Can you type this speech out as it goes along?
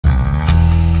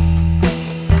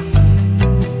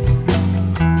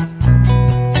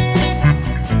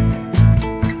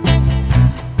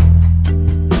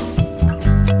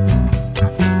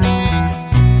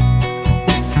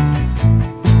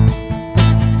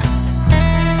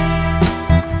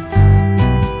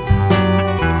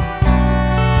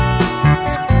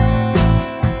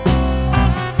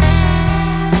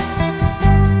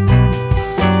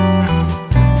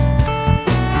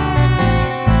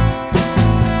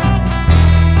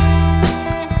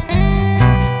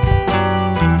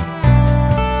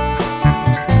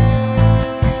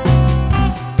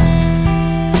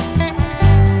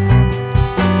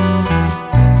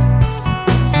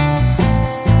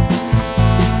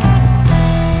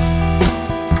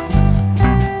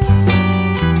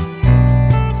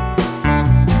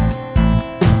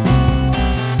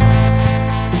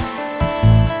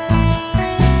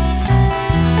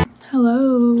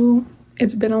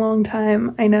It's been a long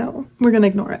time, I know. We're gonna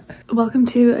ignore it. Welcome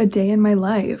to a day in my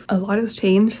life. A lot has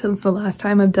changed since the last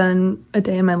time I've done a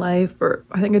day in my life, or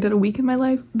I think I did a week in my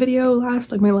life video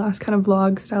last, like my last kind of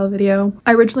vlog style video.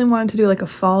 I originally wanted to do like a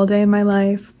fall day in my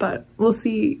life, but we'll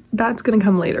see. That's gonna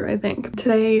come later, I think.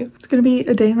 Today, it's gonna be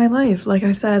a day in my life, like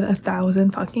I've said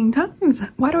 1,000 fucking times.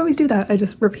 Why do I always do that? I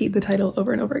just repeat the title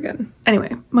over and over again.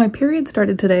 Anyway, my period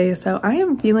started today, so I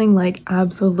am feeling like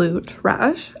absolute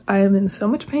trash. I am in so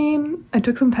much pain. I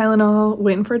took some Tylenol,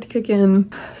 waiting for it to kick in,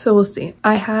 so we'll see.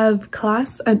 I have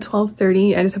class at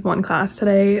 12:30. I just have one class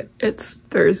today. It's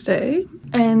Thursday,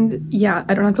 and yeah,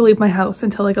 I don't have to leave my house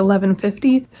until like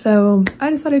 11:50, so I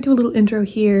decided to do a little intro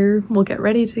here. We'll get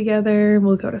ready together,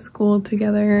 we'll go to school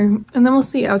together, and then we'll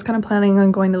see. I was kind of planning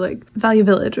on going to like Value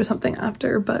Village or something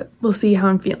after, but we'll see how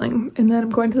I'm feeling. And then I'm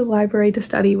going to the library to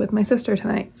study with my sister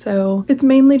tonight, so it's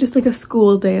mainly just like a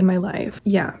school day in my life.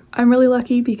 Yeah, I'm really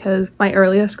lucky because my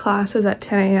earliest class is at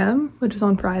 10 a.m, which is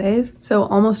on Fridays, so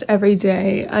almost every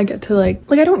day I get to like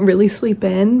I don't really sleep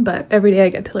in, but every day I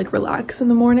get to like relax in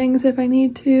the mornings if I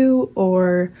need to,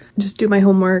 or just do my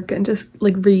homework and just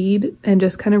like read and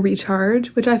just kind of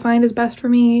recharge, which I find is best for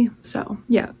me. So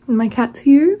yeah, and my cat's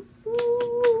here.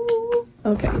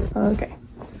 Okay.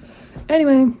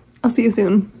 Anyway, I'll see you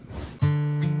soon.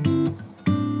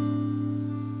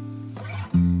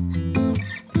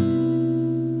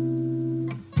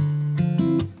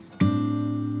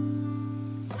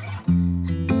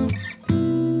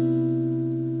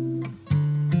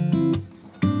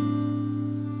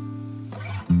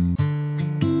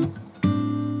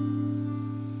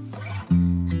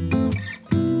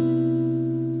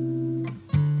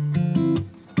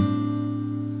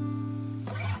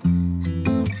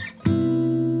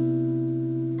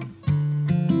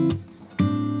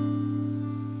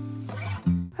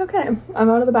 Okay, I'm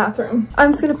out of the bathroom.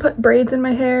 I'm just gonna put braids in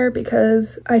my hair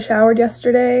because I showered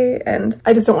yesterday and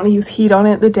I just don't want to use heat on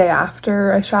it the day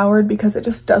after I showered because it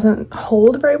just doesn't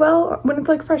hold very well when it's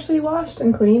like freshly washed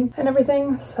and clean and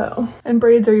everything. So, and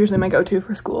braids are usually my go-to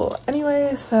for school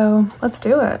anyway, so let's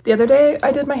do it. The other day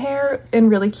I did my hair in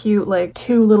really cute like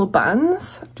 2 little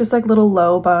buns, just like little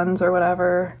low buns or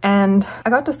whatever, and I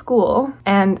got to school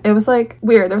and it was like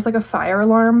weird. There was like a fire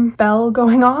alarm bell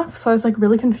going off, so I was like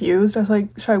really confused. I was like,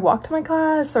 should I walk to my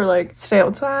class or like stay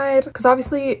outside? Because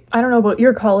obviously, I don't know about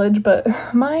your college, but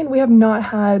mine, we have not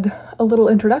had a little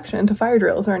introduction to fire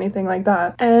drills or anything like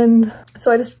that. And so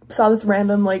I just saw this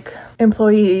random like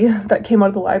employee that came out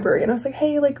of the library and I was like,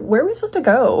 hey, like where are we supposed to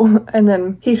go? And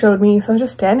then he showed me, so I was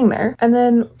just standing there. And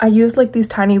then I used like these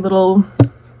tiny little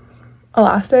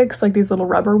elastics, like these little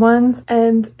rubber ones,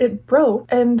 and it broke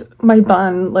and my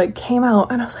bun like came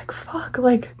out and I was like, fuck,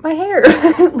 like my hair.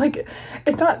 Like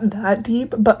it's not that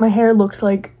deep, but my hair looked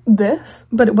like this,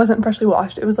 but it wasn't freshly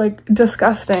washed. It was like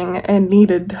disgusting and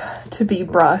needed to be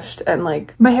brushed, and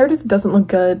like my hair just doesn't look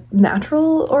good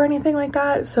natural or anything like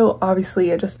that, so obviously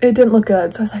it didn't look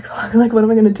good. So I was like, fuck, like what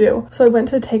am I gonna do? So I went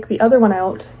to take the other one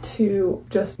out to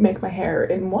just make my hair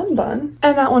in one bun,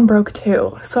 and that one broke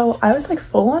too. So I was like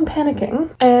full on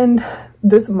panicking, and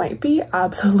this might be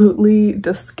absolutely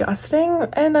disgusting,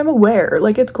 and I'm aware,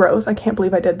 like it's gross. I can't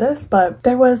believe I did this, but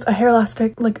there was a hair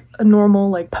elastic, like a normal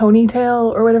like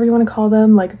ponytail or whatever you want to call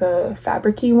them, like the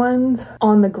fabric-y ones,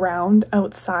 on the ground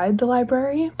outside the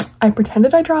library. I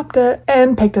pretended I dropped it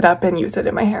and picked it up and used it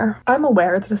in my hair. I'm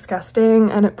aware it's disgusting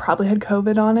and it probably had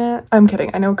COVID on it. I'm kidding.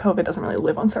 I know COVID doesn't really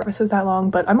live on surfaces that long,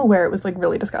 but I'm aware it was like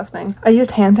really disgusting. I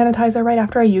used hand sanitizer right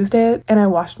after I used it and I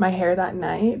washed my hair that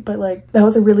night, but like that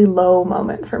was a really low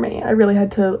moment for me. I really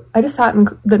had to, I just sat in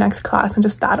the next class and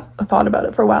just thought about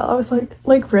it for a while. I was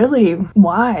like really,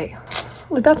 why?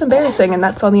 Like that's embarrassing, and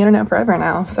that's on the internet forever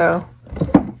now, so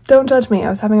don't judge me. I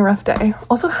was having a rough day.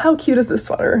 Also, how cute is this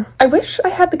sweater? I wish I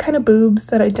had the kind of boobs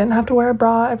that I didn't have to wear a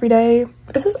bra every day.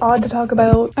 Is this odd to talk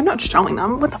about? I'm not showing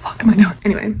them. What the fuck am I doing?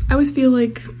 Anyway, I always feel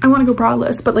like I want to go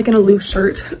braless, but like in a loose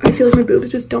shirt, I feel like my boobs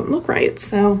just don't look right.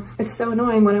 So it's so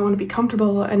annoying when I want to be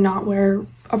comfortable and not wear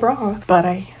a bra, but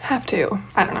I have to.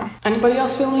 I don't know. Anybody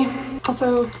else feel me?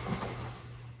 Also,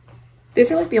 these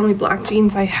are like the only black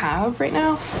jeans I have right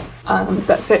now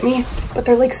that fit me, but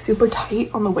they're like super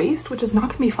tight on the waist, which is not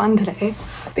gonna be fun today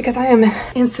because I am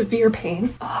in severe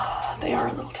pain. Oh, they are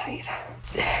a little tight.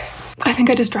 I think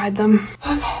I just dried them.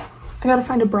 Okay, I gotta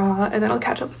find a bra and then I'll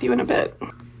catch up with you in a bit.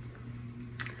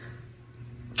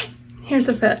 Here's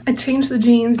the fit. I changed the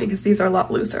jeans because these are a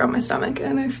lot looser on my stomach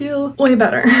and I feel way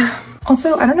better.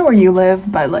 Also, I don't know where you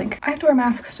live, but like I have to wear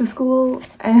masks to school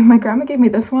and my grandma gave me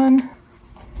this one.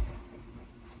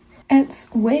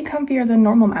 It's way comfier than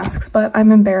normal masks, but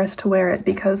I'm embarrassed to wear it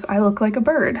because I look like a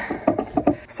bird.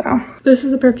 So this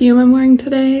is the perfume I'm wearing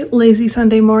today, Lazy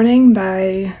Sunday Morning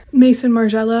by Maison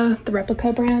Margiela, the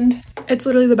replica brand. It's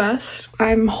literally the best.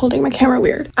 I'm holding my camera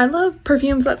weird. I love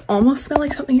perfumes that almost smell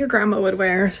like something your grandma would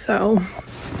wear, so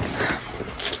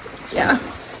yeah.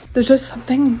 There's just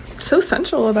something so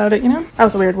sensual about it, you know? That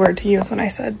was a weird word to use when I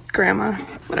said grandma.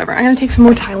 Whatever, I'm gonna take some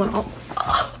more Tylenol.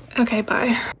 Ugh. Okay,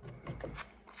 bye.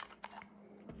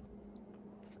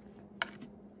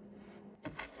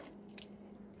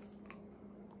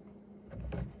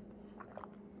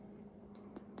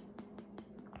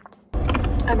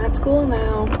 I'm at school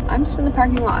now. I'm just in the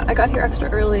parking lot. I got here extra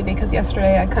early because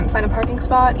yesterday I couldn't find a parking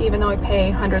spot even though I pay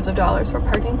hundreds of dollars for a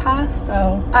parking pass.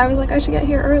 So I was like, I should get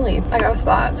here early. I got a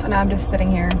spot, so now I'm just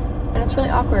sitting here. And it's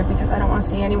really awkward because I don't want to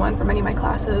see anyone from any of my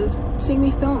classes seeing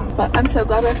me film. But I'm so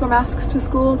glad we have to wear masks to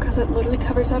school because it literally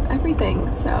covers up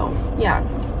everything. So yeah,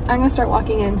 I'm gonna start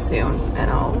walking in soon and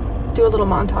I'll do a little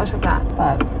montage of that.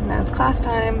 But then it's class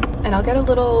time and I'll get a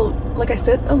little, like I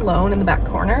sit alone in the back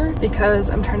corner because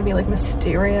I'm trying to be like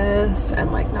mysterious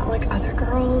and like not like other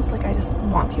girls. Like I just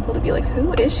want people to be like,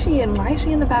 who is she and why is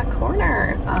she in the back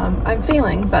corner? I'm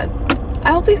failing, but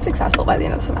I'll be successful by the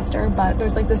end of the semester. But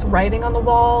there's like this writing on the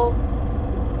wall.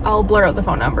 I'll blur out the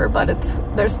phone number, but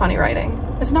there's funny writing.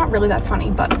 It's not really that funny,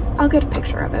 but I'll get a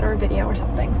picture of it or a video or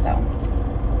something. So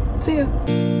see you.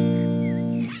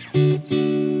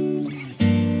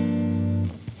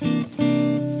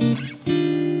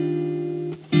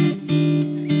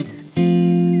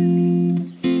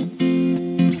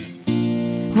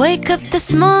 Wake up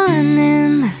this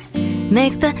morning,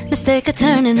 make the mistake of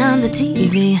turning on the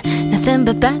TV. Nothing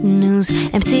but bad news,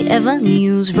 empty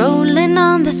avenues rolling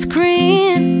on the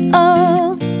screen.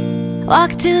 Oh,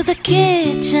 walk to the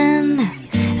kitchen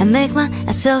and make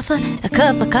myself a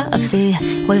cup of coffee.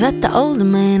 Wave at the older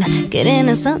man, getting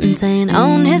in suntan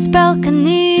on his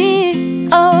balcony.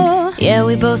 Oh, yeah,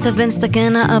 we both have been stuck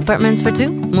in our apartments for 2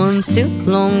 months too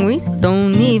long. We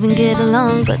don't even get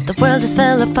along, but the world just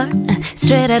fell apart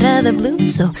straight out of the blue.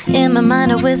 So in my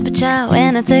mind I whisper ciao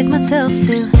and I take myself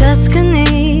to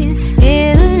Tuscany,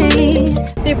 Italy.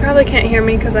 You probably can't hear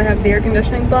me because I have the air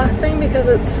conditioning blasting because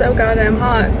it's so goddamn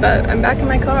hot, but I'm back in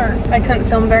my car. I couldn't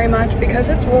film very much because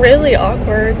it's really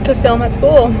awkward to film at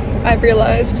school, I've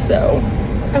realized. So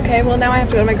okay, well now I have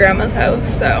to go to my grandma's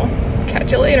house, so catch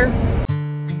you later.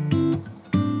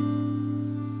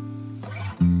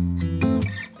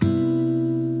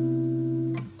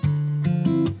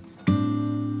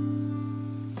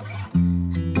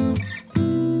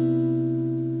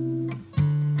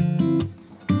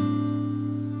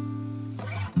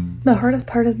 The hardest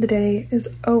part of the day is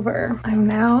over. I'm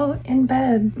now in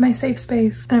bed, my safe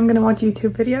space, and I'm gonna watch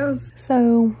YouTube videos.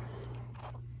 So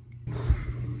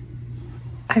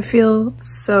I feel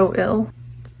so ill.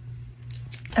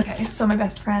 Okay, so my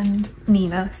best friend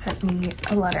Nina sent me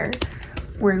a letter.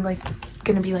 We're like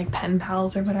gonna be like pen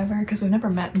pals or whatever because we've never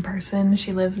met in person.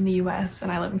 She lives in the US and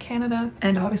I live in Canada,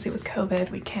 and obviously with COVID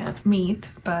we can't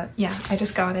meet, but yeah, I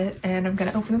just got it and I'm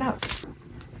gonna open it up.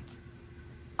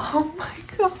 Oh my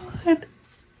god.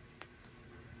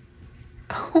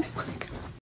 Oh my god.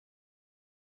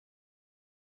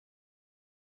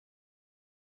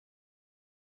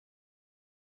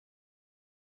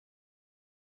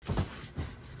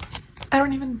 I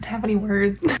don't even have any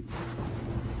words.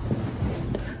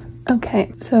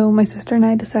 Okay, so my sister and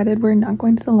I decided we're not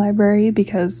going to the library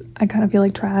because I kind of feel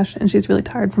like trash and she's really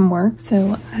tired from work.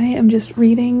 So I am just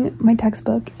reading my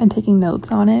textbook and taking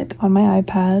notes on it on my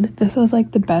iPad. This was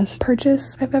like the best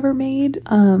purchase I've ever made.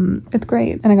 It's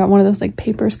great. And I got one of those like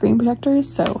paper screen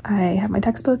projectors. So I have my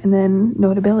textbook and then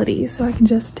Notability, so I can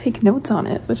just take notes on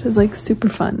it, which is like super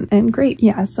fun and great.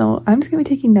 Yeah, so I'm just gonna be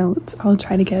taking notes. I'll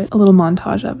try to get a little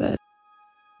montage of it.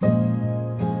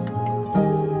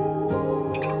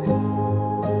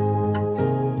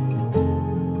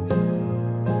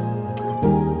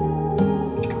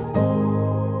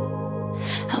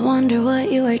 I wonder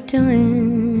what you are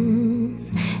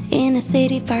doing in a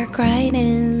city park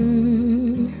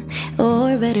riding.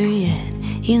 Or better yet,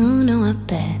 you know I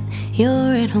bet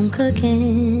you're at home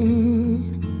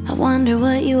cooking. I wonder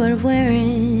what you are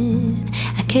wearing,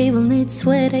 a cable knit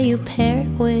sweater you pair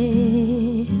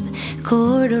with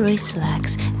corduroy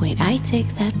slacks. Wait, I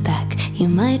take that back, you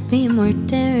might be more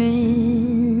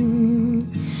daring.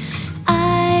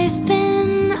 I've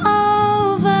been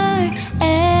over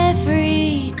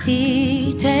every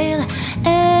detail,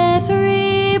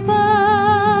 every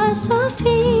boss of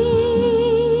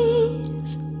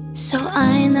ease. So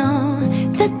I know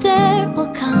that there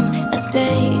will come a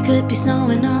day, it could be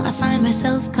snowing or I find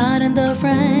myself caught in the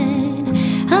rain.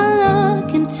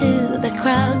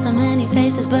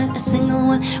 faces, but a single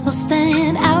one will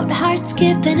stand out. Heart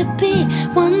skipping a beat,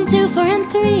 1, 2, 4,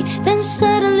 and 3. Then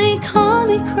suddenly call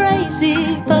me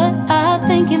crazy, but I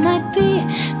think it might be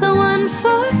the one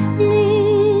for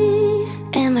me.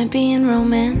 Am I being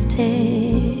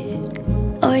romantic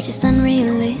or just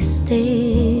unrealistic?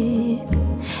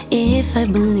 If I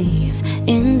believe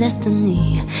in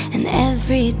destiny and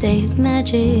everyday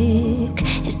magic,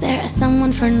 is there a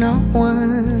someone for no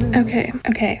one?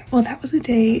 Okay, well that was a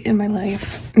day in my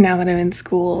life now that I'm in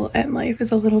school and life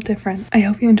is a little different. I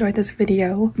hope you enjoyed this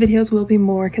video. Videos will be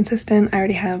more consistent. I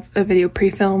already have a video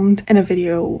pre-filmed and a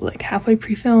video like halfway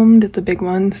pre-filmed. It's a big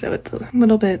one, so it's a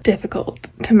little bit difficult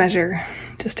to measure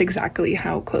just exactly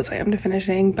how close I am to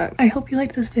finishing, but I hope you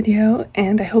liked this video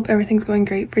and I hope everything's going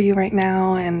great for you right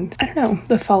now. And I don't know,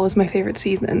 the fall is my favorite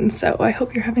season, so I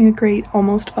hope you're having a great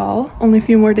almost fall. Only a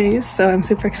few more days, so I'm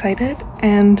super excited,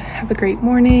 and have a great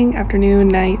morning, afternoon,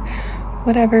 night,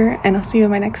 whatever, and I'll see you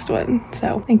in my next one.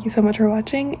 So thank you so much for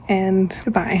watching, and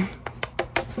goodbye.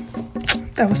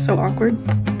 That was so awkward.